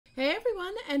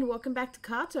everyone, and welcome back to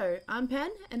Carto. I'm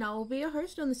Pen, and I will be your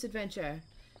host on this adventure.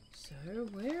 So,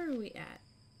 where are we at?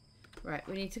 Right,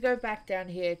 we need to go back down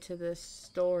here to the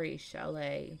story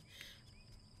chalet.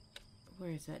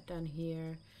 Where is that? Down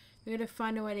here. We're going to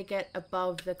find a way to get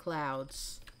above the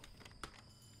clouds.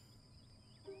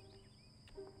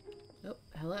 Oh,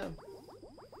 hello.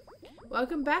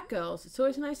 Welcome back, girls. It's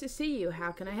always nice to see you.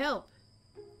 How can I help?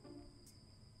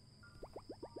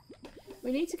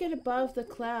 We need to get above the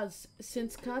clouds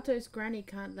since Carto's granny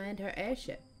can't land her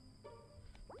airship.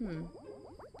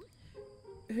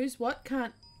 Who's what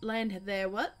can't land their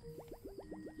what?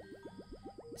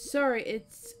 Sorry,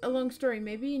 it's a long story.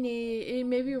 Maybe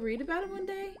you'll read about it one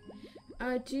day?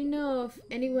 Do you know of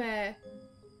anywhere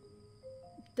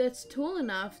that's tall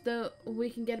enough that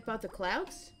we can get above the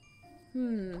clouds?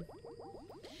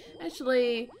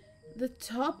 Actually, the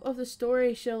top of the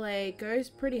story chalet goes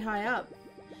pretty high up.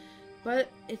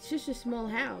 But it's just a small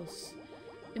house.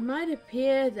 It might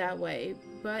appear that way,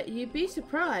 but you'd be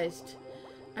surprised.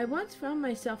 I once found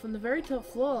myself on the very top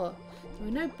floor. There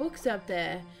were no books up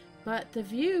there, but the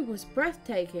view was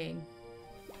breathtaking.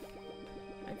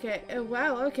 Okay,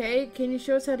 wow, okay. Can you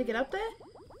show us how to get up there?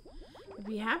 I'd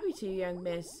be happy to, young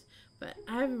miss, but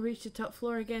I haven't reached the top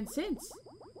floor again since.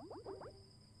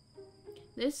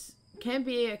 This can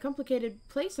be a complicated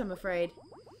place, I'm afraid.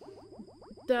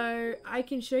 Though I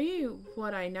can show you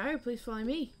what I know. Please follow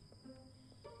me.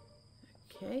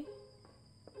 Okay.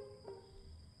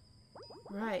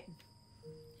 Right.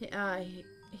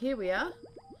 Here we are.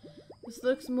 This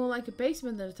looks more like a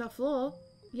basement than a top floor.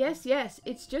 Yes,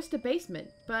 it's just a basement.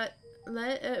 But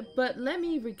let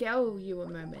me regale you a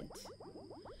moment.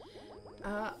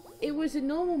 It was a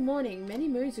normal morning many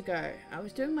moons ago. I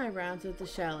was doing my rounds at the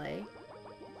chalet,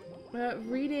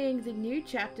 reading the new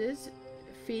chapters,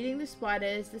 feeding the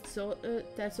spiders, that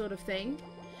sort of thing.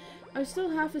 I was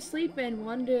still half asleep and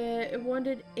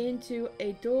wandered into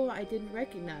a door I didn't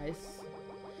recognize.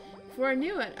 Before I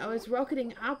knew it, I was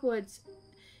rocketing upwards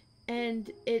and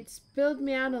it spilled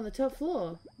me out on the top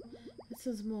floor. This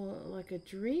was more like a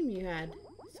dream you had.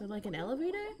 So like an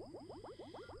elevator?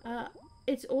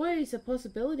 It's always a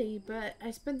possibility, but I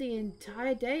spent the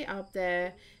entire day up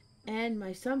there and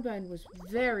my sunburn was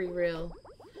very real.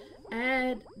 I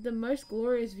had the most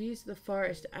glorious views of the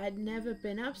forest. I'd never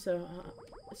been up so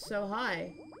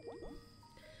high.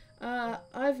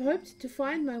 I've hoped to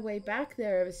find my way back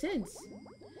there ever since.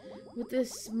 With the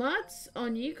smarts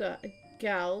on you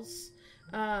gals,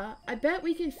 I bet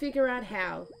we can figure out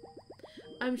how.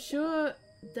 I'm not sure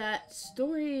that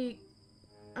story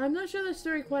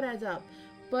quite adds up,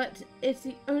 but it's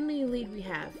the only lead we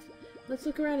have. Let's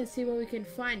look around and see what we can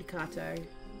find, Carto.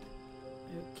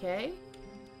 Okay.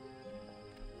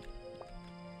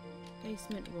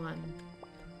 Basement 1.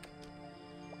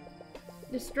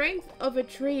 The strength of a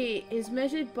tree is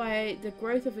measured by the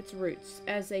growth of its roots,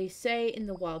 as they say in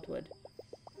the wildwood.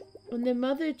 And the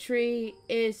mother tree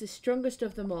is the strongest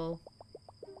of them all.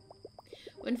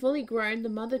 When fully grown, the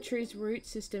mother tree's root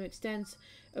system extends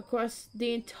across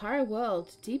the entire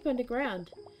world, deep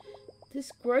underground.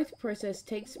 This growth process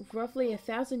takes roughly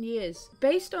 1,000 years,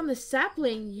 based on the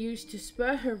sapling used to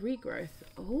spur her regrowth.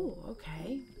 Oh,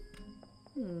 okay.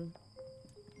 Oh,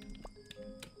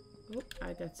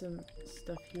 I got some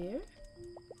stuff here.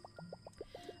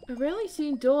 A rarely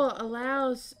seen door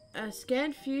allows a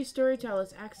scant few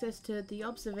storytellers access to the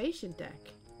observation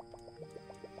deck.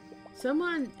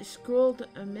 Someone scrawled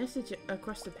a message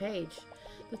across the page.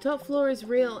 The top floor is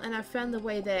real and I've found the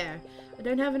way there. I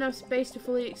don't have enough space to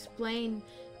fully explain,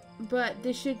 but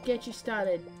this should get you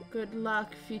started. Good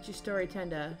luck, future story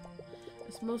tender.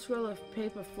 A small scroll of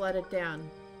paper fluttered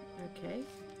down. Okay.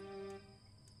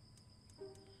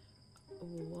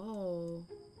 Whoa.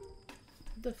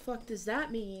 What the fuck does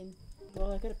that mean?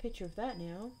 Well, I got a picture of that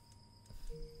now.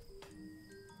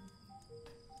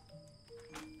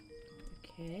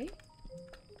 Okay.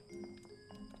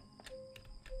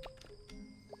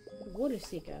 Water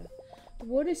Seeker. The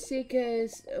Water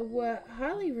Seekers were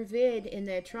highly revered in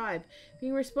their tribe,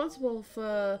 being responsible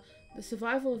for the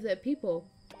survival of their people.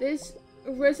 This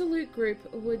resolute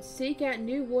group would seek out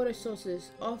new water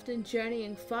sources, often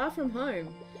journeying far from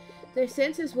home. Their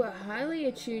senses were highly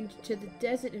attuned to the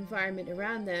desert environment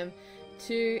around them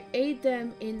to aid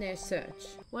them in their search.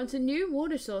 Once a new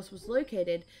water source was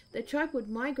located, the tribe would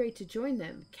migrate to join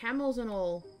them, camels and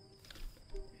all.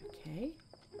 Okay.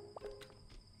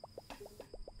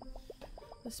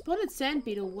 The spotted sand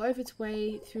beetle wove its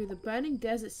way through the burning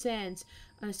desert sands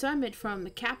on assignment from the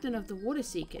captain of the Water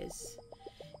Seekers.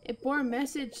 It bore a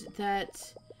message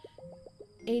that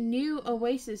a new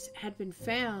oasis had been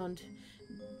found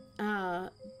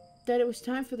that it was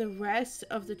time for the rest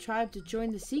of the tribe to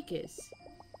join the Seekers.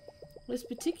 This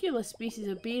particular species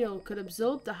of beetle could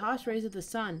absorb the harsh rays of the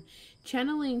sun,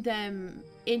 channeling them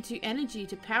into energy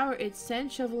to power its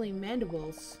sand-shoveling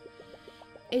mandibles.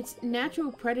 Its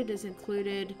natural predators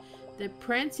included the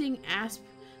prancing asp,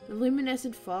 the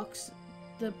luminescent fox,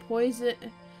 the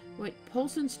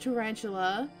Paulson's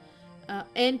tarantula,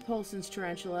 and Paulson's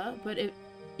tarantula, but it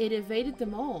evaded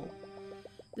them all.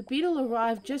 The beetle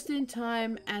arrived just in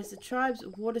time as the tribe's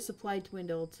water supply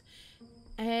dwindled,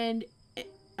 and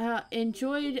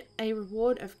enjoyed a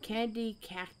reward of candy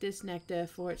cactus nectar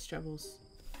for its troubles.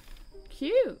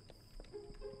 Cute!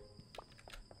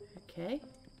 Okay.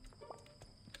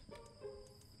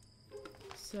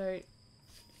 So,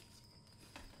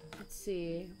 let's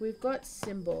see. We've got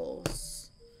symbols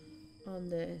on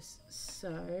this. So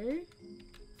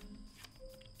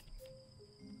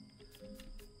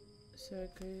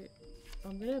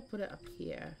I'm gonna put it up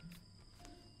here.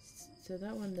 So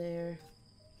that one there.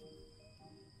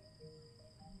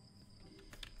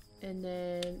 And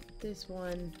then this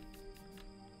one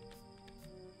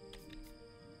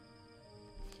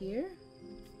here.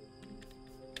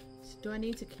 So do I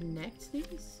need to connect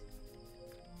these?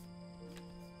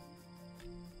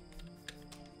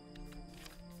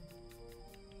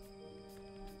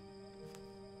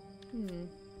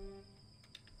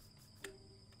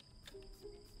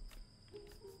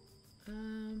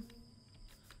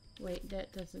 Wait,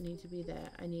 that doesn't need to be there.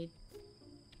 I need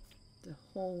the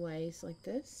hallways like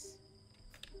this.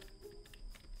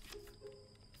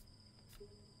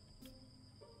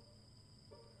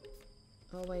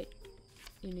 Oh wait,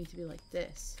 you need to be like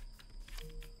this.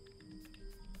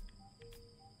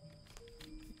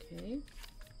 Okay.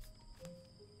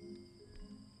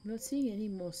 I'm not seeing any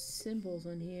more symbols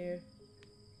on here.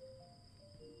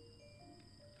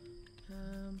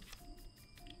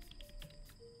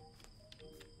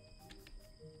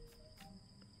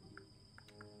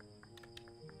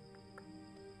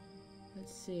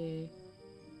 Let's see.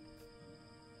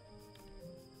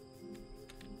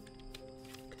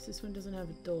 Because this one doesn't have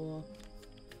a door.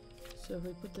 So if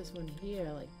we put this one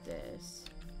here like this.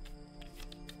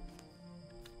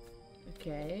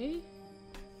 Okay.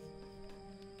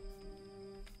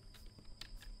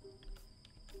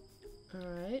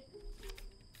 Alright.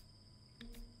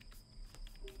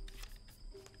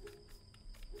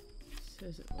 So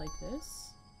is it like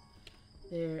this?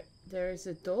 There's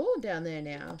a door down there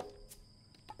now.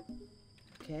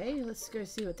 Okay, let's go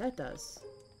see what that does.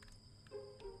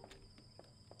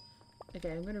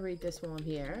 Okay, I'm gonna read this while I'm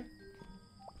here.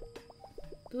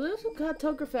 The little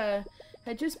cartographer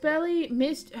had just barely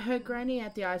missed her granny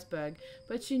at the iceberg,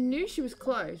 but she knew she was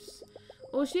close.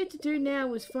 All she had to do now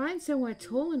was find somewhere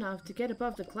tall enough to get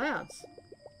above the clouds.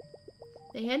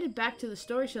 They headed back to the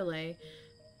story chalet.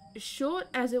 Short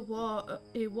as it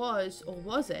was, or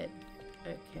was it?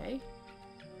 Okay.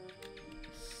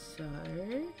 So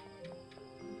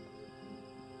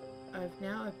I've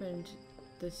now opened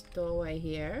this doorway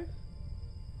here.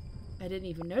 I didn't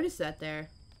even notice that there.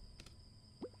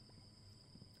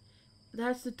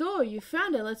 That's the door. You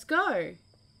found it. Let's go.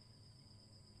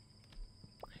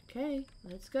 Okay,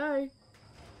 let's go.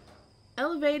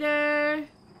 Elevator.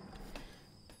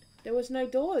 There was no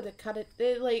door that cut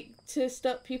it, like, to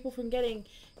stop people from getting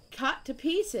cut to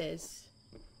pieces.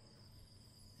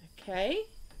 Okay.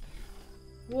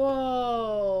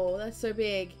 Whoa, that's so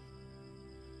big.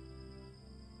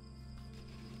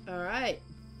 Alright.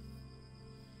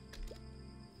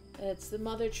 It's the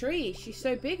mother tree. She's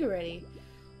so big already.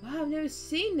 Wow, I've never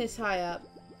seen this high up.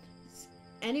 Is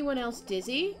anyone else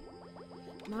dizzy?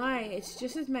 My, it's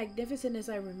just as magnificent as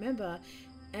I remember.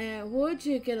 And would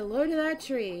you get a load of that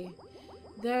tree?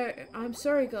 There, I'm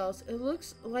sorry, girls. It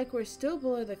looks like we're still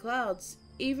below the clouds,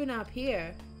 even up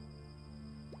here.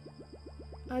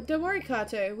 Don't worry,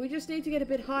 Carto. We just need to get a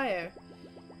bit higher.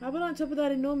 How about on top of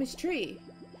that enormous tree?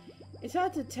 It's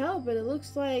hard to tell, but it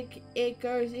looks like it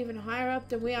goes even higher up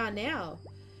than we are now.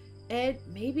 And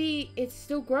maybe it's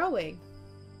still growing.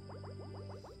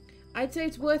 I'd say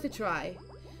it's worth a try.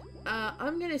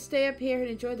 I'm gonna stay up here and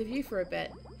enjoy the view for a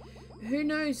bit. Who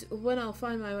knows when I'll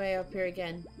find my way up here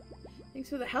again. Thanks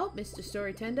for the help, Mr.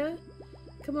 Storytender.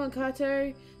 Come on,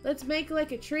 Carto. Let's make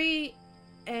like a tree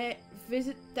and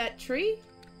visit that tree?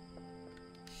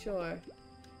 Sure.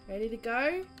 Ready to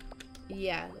go?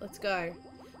 Yeah, let's go.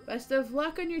 Best of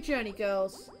luck on your journey,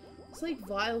 girls. It's like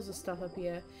vials of stuff up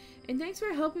here. And thanks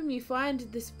for helping me find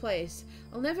this place.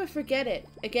 I'll never forget it.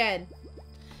 Again.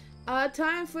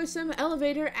 Time for some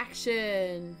elevator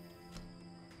action.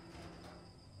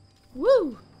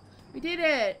 Woo! We did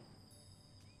it!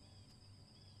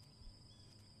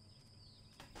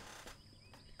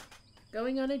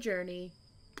 Going on a journey.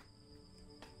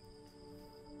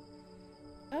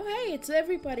 Oh hey, it's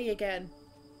everybody again.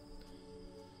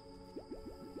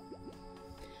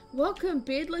 Welcome,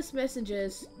 beardless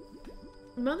messengers.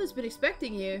 Mother's been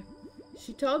expecting you.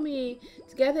 She told me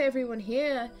to gather everyone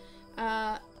here,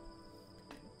 that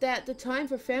the time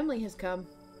for family has come.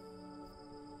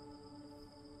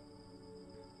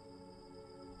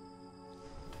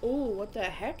 Oh, what the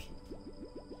heck?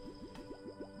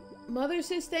 Mother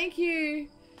says thank you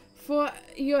for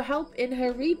your help in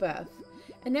her rebirth.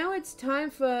 And now it's time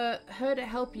for her to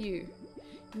help you.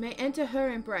 You may enter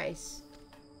her embrace.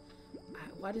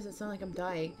 Why does it sound like I'm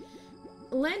dying?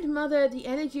 Lend Mother the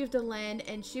energy of the land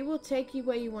and she will take you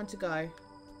where you want to go.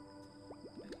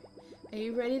 Are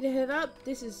you ready to head up?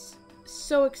 This is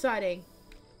so exciting.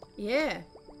 Yeah.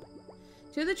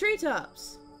 To the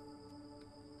treetops.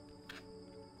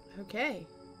 Okay.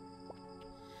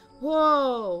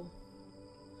 Whoa.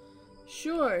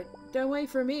 Sure, don't wait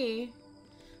for me.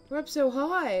 We're up so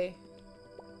high.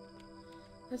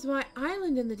 That's my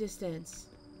island in the distance.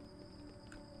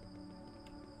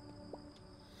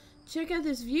 Check out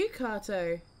this view,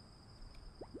 Carto.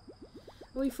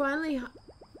 Are we finally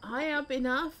high up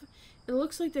enough? It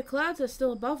looks like the clouds are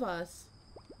still above us.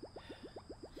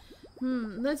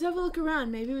 Let's have a look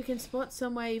around. Maybe we can spot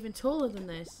somewhere even taller than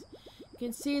this. You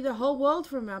can see the whole world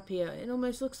from up here. It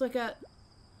almost looks like a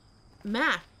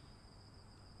map.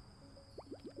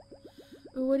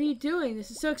 What are you doing? This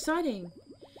is so exciting.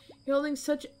 You're holding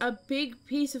such a big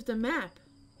piece of the map.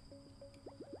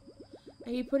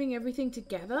 Are you putting everything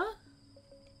together?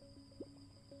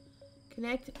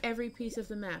 Connect every piece of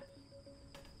the map.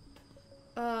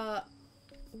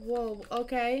 Whoa,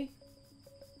 okay.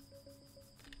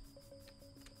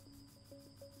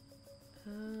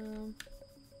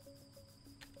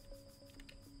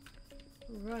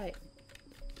 Right.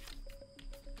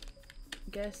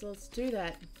 Guess let's do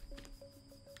that.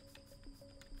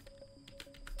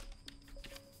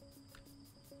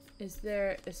 Is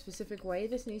there a specific way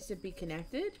this needs to be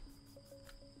connected?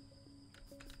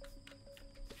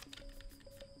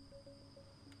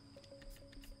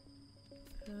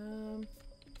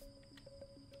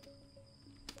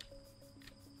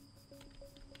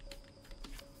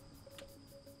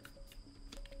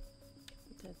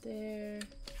 Put that there.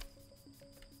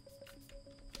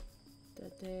 Put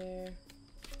that there.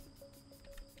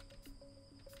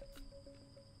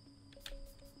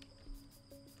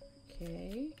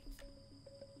 Okay.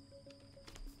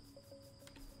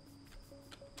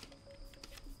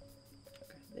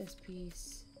 This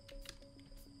piece.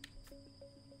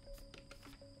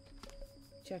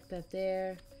 Check that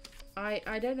there.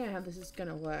 I don't know how this is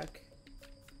gonna work.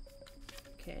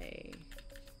 Okay.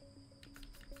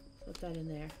 Put that in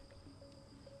there.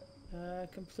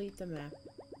 Complete the map.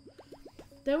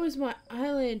 That was my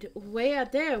island way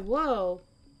out there. Whoa.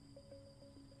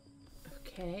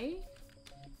 Okay.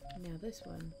 Now this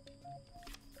one.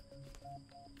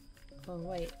 Oh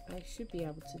wait, I should be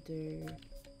able to do...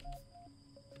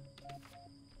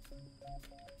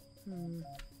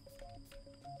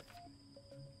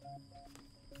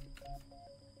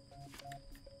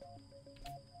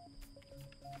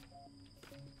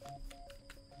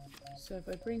 So if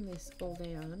I bring this all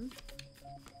down,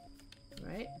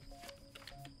 right?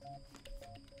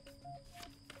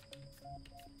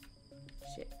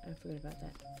 Shit, I forgot about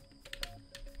that.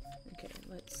 Okay,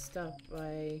 let's start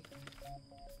by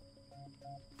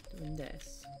doing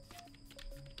this.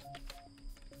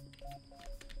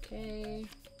 Okay.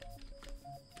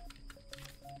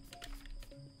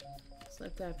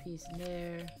 Slip that piece in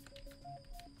there.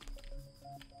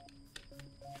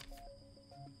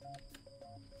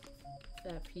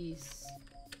 That piece.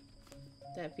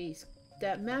 That piece.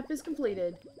 That map is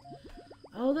completed.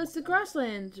 Oh, that's the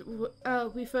grassland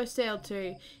we first sailed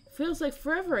to. Feels like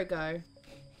forever ago.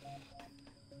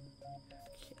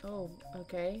 Oh,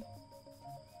 okay.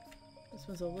 This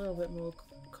one's a little bit more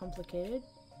complicated.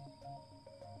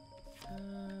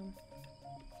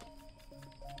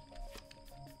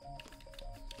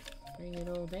 Bring it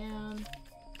all down.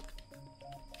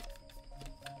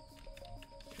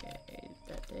 Okay,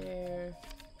 that there.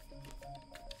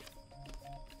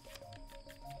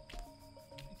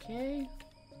 Okay.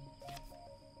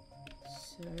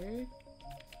 So, if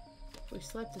we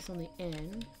slap this on the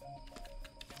end,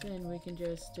 then we can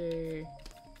just do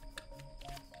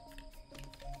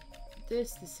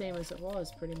this the same as it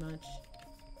was, pretty much.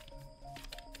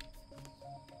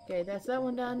 Okay, that's that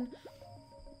one done.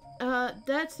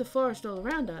 That's the forest all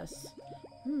around us.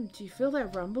 Do you feel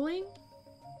that rumbling?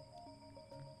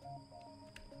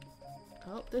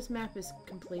 Oh, this map is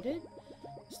completed.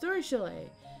 Storage chalet.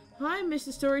 Hi, Mr.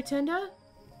 Storytender.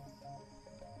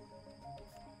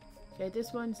 Okay,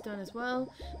 this one's done as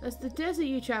well. That's the desert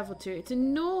you traveled to. It's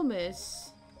enormous.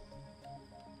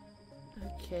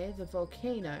 Okay, the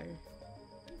volcano.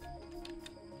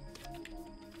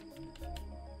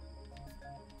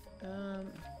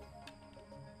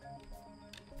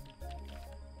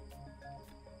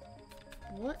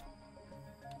 What?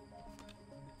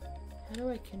 How do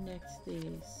I connect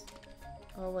these?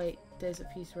 Oh wait, there's a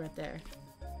piece right there.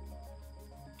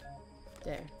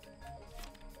 There.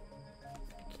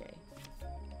 Okay.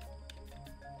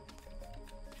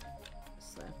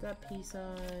 Slap that piece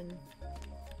on.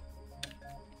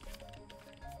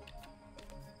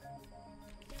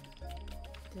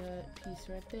 That piece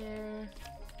right there.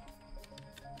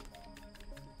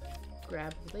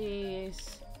 Grab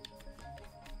these.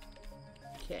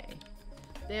 Okay.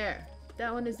 There.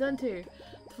 That one is done too.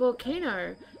 The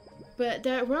volcano. But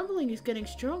that rumbling is getting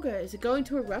stronger. Is it going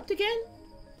to erupt again?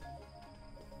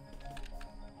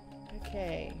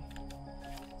 Okay.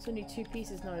 There's only 2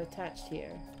 pieces not attached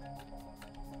here.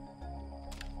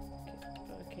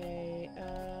 Okay.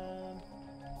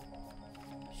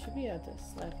 Should be able to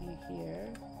slap you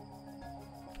here.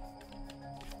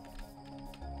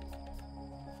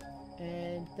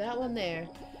 And that one there.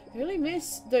 I really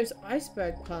miss those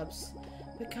iceberg pubs.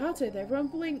 But Carto, that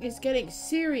rumbling is getting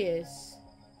serious.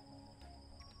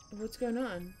 What's going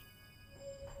on?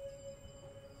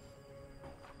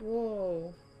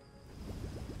 Whoa.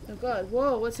 Oh god,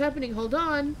 whoa, what's happening? Hold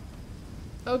on.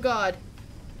 Oh god.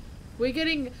 We're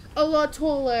getting a lot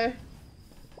taller.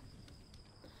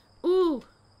 Ooh.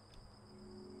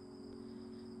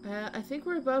 I think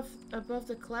we're above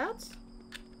the clouds.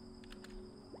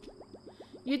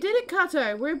 You did it,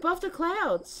 Carto! We're above the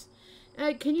clouds!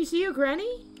 Can you see your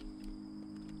granny?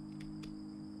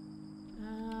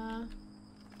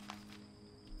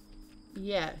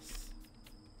 Yes.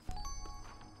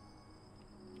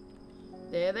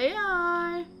 There they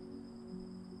are!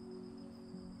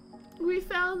 We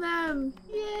found them!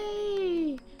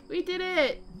 Yay! We did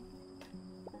it!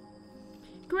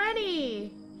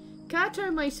 Granny!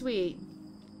 Carto, my sweet!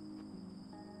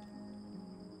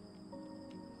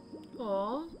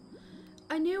 Aw,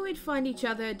 I knew we'd find each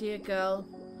other, dear girl.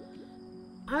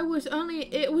 It was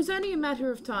only a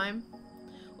matter of time.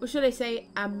 Or should I say,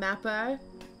 a mapper?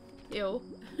 Ew.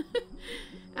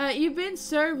 You've been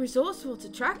so resourceful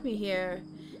to track me here.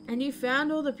 And you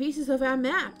found all the pieces of our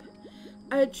map.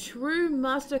 A true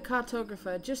master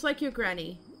cartographer, just like your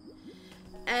granny.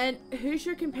 And who's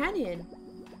your companion?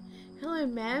 Hello,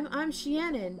 ma'am. I'm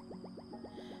Shiannon.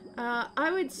 I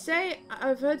would say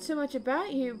I've heard so much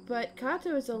about you, but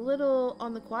Carto is a little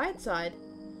on the quiet side.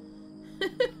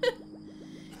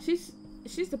 She's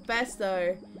the best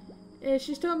though.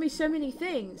 She's told me so many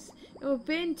things. And we've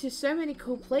been to so many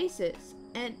cool places.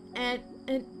 And I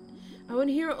want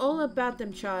to hear all about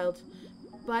them, child.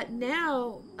 But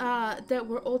now that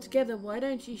we're all together, why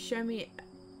don't you show me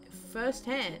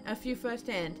a few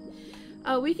firsthand?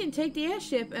 We can take the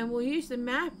airship and we'll use the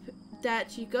map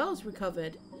that you girls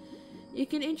recovered. You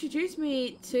can introduce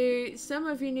me to some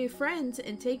of your new friends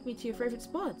and take me to your favorite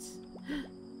spots.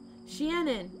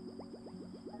 Shiannon.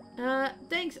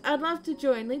 Thanks. I'd love to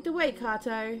join. Lead the way,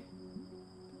 Carto.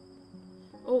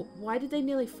 Oh, why did they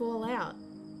nearly fall out?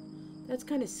 That's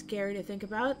kind of scary to think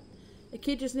about. A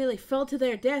kid just nearly fell to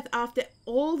their death after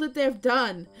all that they've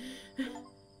done.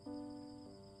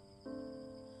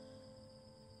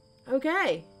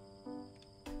 Okay.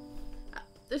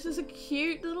 This is a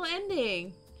cute little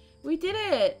ending. We did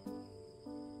it!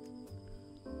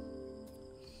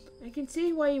 I can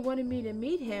see why you wanted me to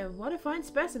meet him. What a fine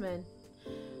specimen.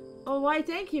 Oh, why,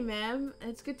 thank you, ma'am.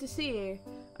 It's good to see you.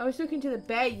 I was looking to the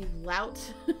bed, you lout.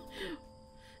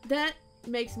 That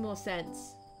makes more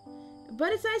sense.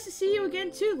 But it's nice to see you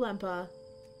again too, Lempa.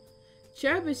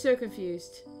 Cherub is so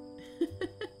confused.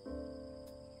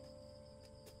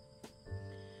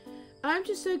 I'm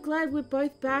just so glad we're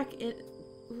both back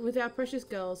with our precious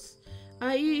girls.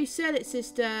 You said it,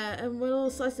 sister, and what a little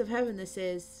slice of heaven this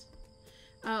is.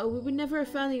 We would never have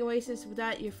found the oasis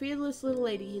without your fearless little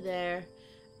lady there.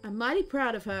 I'm mighty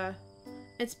proud of her.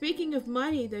 And speaking of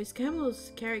mighty, those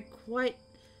camels carry quite...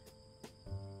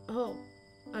 Oh,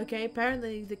 okay,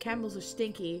 apparently the camels are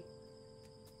stinky.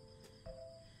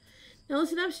 Now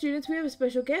listen up, students, we have a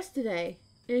special guest today.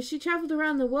 She traveled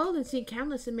around the world and seen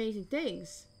countless amazing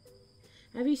things.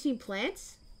 Have you seen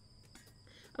plants?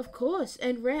 Of course,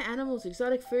 and rare animals,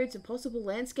 exotic foods, and possible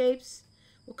landscapes.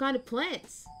 What kind of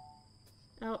plants?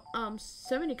 Oh,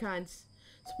 so many kinds.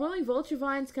 Sprawling vulture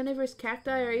vines, carnivorous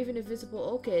cacti, or even a visible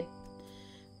orchid.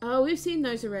 Oh, we've seen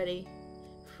those already.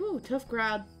 Whew, tough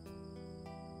crowd.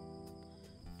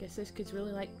 Guess those kids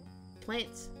really like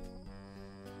plants.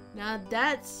 Now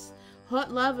that's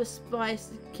hot lava spice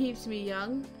that keeps me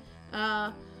young.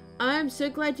 I'm so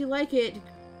glad you like it,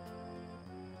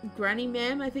 Granny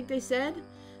ma'am, I think they said.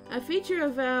 A feature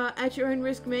of our at your own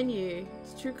risk menu.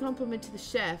 It's a true compliment to the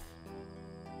chef.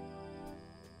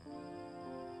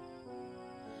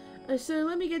 So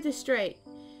let me get this straight.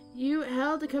 You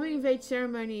held a coming of age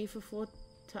ceremony for 4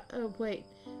 oh wait.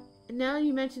 Now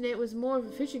you mention it was more of a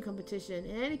fishing competition.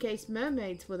 In any case,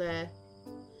 mermaids were there.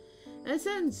 That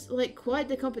sounds like quite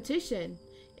the competition.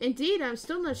 Indeed, I'm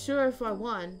still not sure if I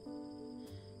won.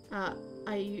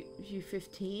 Are you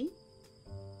 15?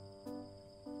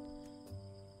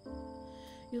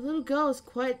 Your little girl is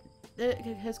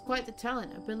has quite the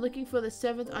talent. I've been looking for the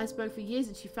 7th iceberg for years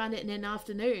and she found it in an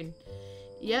afternoon.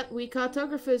 Yep, we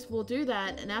cartographers will do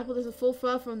that. An apple doesn't fall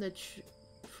far from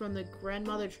the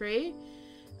grandmother tree.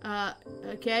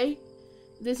 Okay.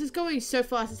 This is going so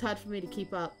fast it's hard for me to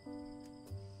keep up.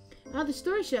 The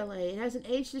story chalet. It hasn't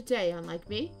aged a day, unlike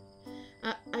me.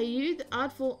 Are you the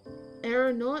artful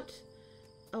aeronaut?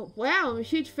 Oh, wow, I'm a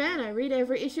huge fan. I read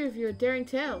every issue of your daring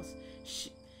tales. Shh.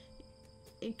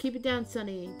 Keep it down,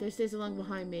 Sonny. Those days are long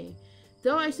behind me.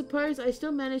 Though I suppose I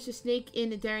still manage to sneak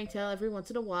in a daring tale every once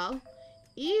in a while.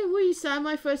 Ew, will you sign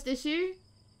my first issue?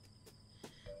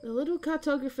 The little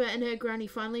cartographer and her granny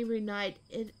finally reunite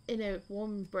in a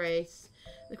warm embrace.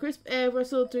 The crisp air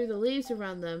rustled through the leaves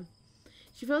around them.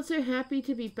 She felt so happy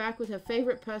to be back with her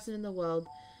favorite person in the world.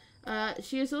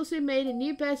 She has also made a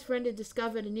new best friend and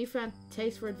discovered a newfound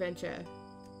taste for adventure.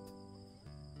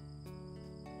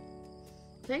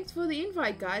 Thanks for the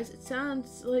invite, guys. It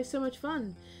sounds like so much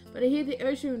fun. But I hear the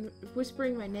ocean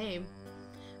whispering my name.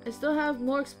 I still have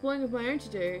more exploring of my own to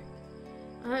do.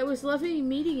 It was lovely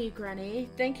meeting you, Granny.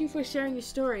 Thank you for sharing your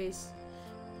stories.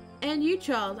 And you,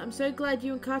 child. I'm so glad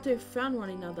you and Carto found one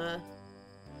another.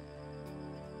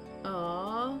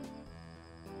 Aww.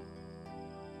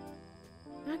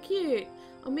 How cute.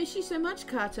 I'll miss you so much,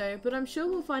 Carto, but I'm sure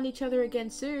we'll find each other again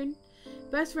soon.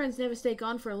 Best friends never stay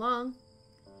gone for long.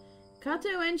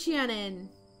 Carto and Shannon.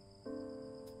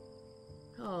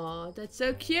 Aw, that's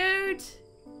so cute.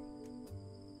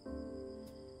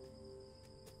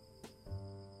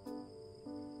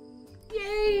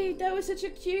 Yay, that was such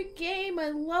a cute game. I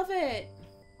love it.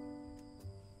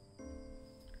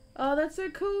 Oh, that's so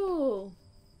cool.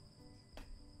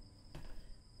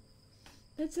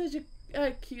 That's such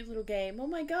a cute little game. Oh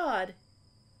my god.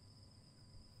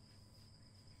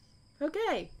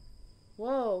 Okay.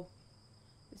 Whoa.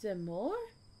 Is there more?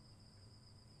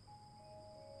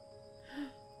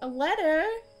 A letter?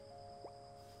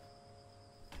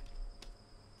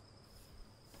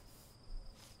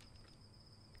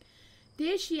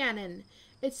 Dear Shannon,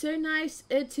 it's so nice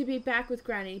to be back with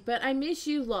Granny, but I miss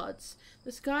you lots.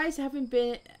 The skies have been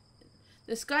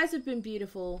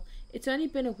beautiful. It's only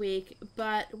been a week,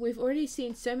 but we've already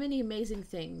seen so many amazing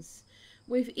things.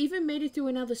 We've even made it through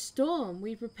another storm.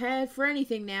 We're prepared for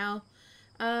anything now.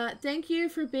 Thank you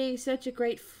for being such a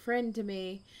great friend to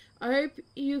me. I hope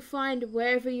you find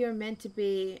wherever you're meant to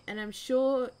be, and I'm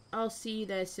sure I'll see you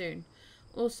there soon.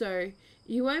 Also,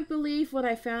 you won't believe what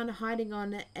I found hiding on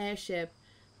the airship.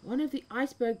 One of the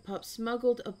iceberg pups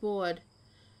smuggled aboard.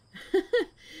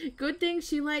 Good thing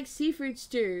she likes seafood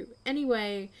stew.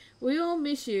 Anyway, we all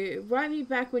miss you. Write me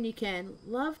back when you can.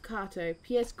 Love, Carto.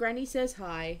 P.S. Granny says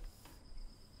hi.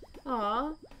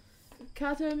 Aw.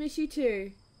 Carto, I miss you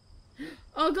too.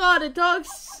 Oh god, a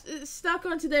dog's stuck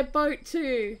onto their boat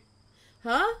too.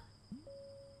 Huh?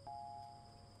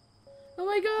 Oh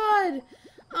my god.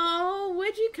 Oh,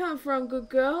 where'd you come from, good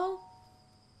girl?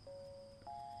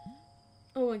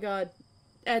 Oh my god.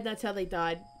 And that's how they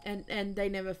died. And they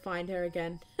never find her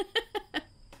again.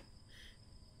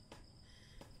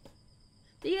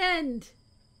 The end.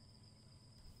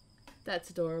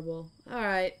 That's adorable.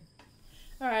 Alright.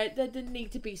 Alright, that didn't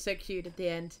need to be so cute at the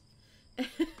end.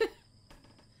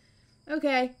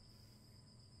 Okay.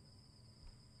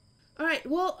 Alright,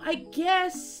 well, I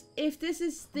guess if this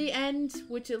is the end,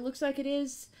 which it looks like it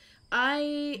is,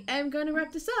 I am going to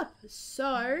wrap this up. So,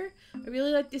 I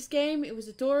really like this game. It was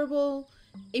adorable.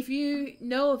 If you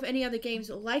know of any other games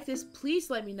like this, please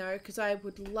let me know, because I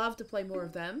would love to play more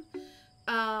of them.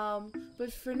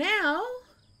 But for now,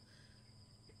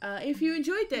 if you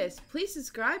enjoyed this, please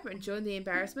subscribe and join the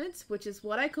embarrassments, which is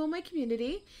what I call my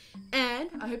community. And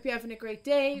I hope you're having a great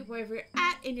day, wherever you're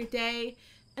at in your day.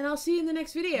 And I'll see you in the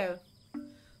next video.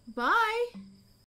 Bye!